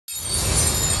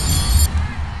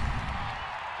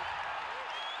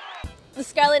The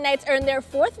Scarlet Knights earned their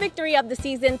 4th victory of the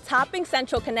season, topping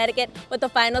Central Connecticut with a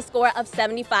final score of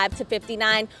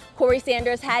 75-59. Corey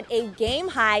Sanders had a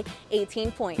game-high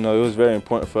 18 points. It was very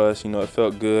important for us. It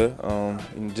felt good.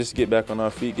 Just get back on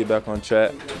our feet, get back on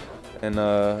track. And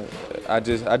I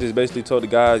just basically told the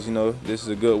guys, this is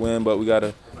a good win, but we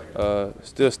gotta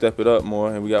still step it up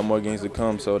more, and we got more games to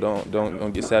come. So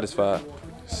don't get satisfied.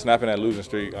 Snapping that losing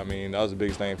streak, that was the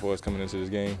biggest thing for us coming into this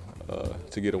game,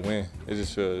 to get a win. It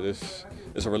just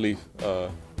it's a relief.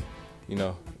 We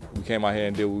came out here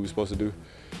and did what we were supposed to do,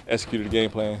 executed the game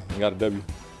plan, and got a W.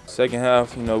 Second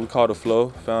half, we caught a flow,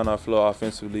 found our flow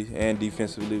offensively and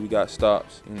defensively. We got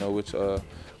stops, which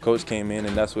coach came in,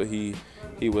 and that's what he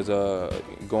was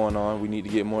going on. We need to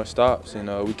get more stops,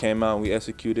 and we came out and we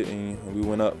executed, and we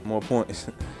went up more points.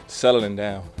 Settling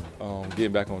down,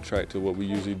 getting back on track to what we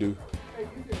usually do.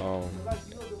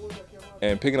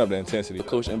 And picking up the intensity. The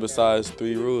coach emphasized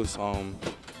 3 rules: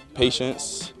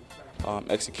 patience,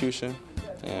 execution,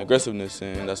 and aggressiveness,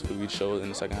 and that's what we showed in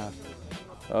the second half.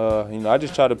 I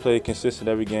just try to play consistent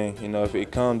every game. If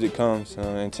it comes, it comes.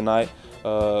 And tonight,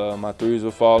 my threes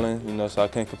were falling, so I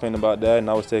can't complain about that. And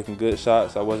I was taking good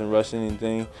shots. I wasn't rushing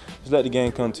anything. Just let the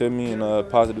game come to me, and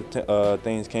positive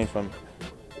things came from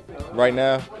it. Right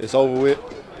now, it's over with.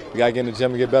 We gotta get in the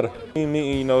gym and get better.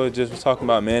 Meeting, just was talking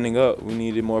about manning up. We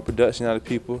needed more production out of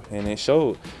people, and it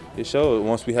showed. It showed.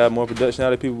 Once we have more production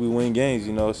out of people, we win games.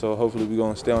 So hopefully we're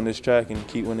gonna stay on this track and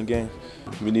keep winning games.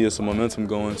 We needed some momentum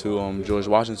going to George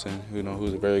Washington,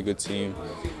 who's a very good team,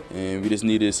 and we just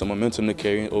needed some momentum to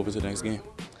carry it over to the next game.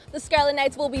 The Scarlet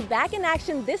Knights will be back in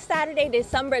action this Saturday,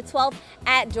 December 12th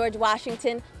at George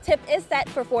Washington. Tip is set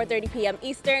for 4:30 p.m.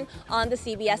 Eastern on the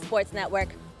CBS Sports Network.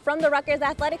 From the Rutgers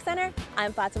Athletic Center,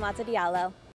 I'm Fatimata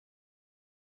Diallo.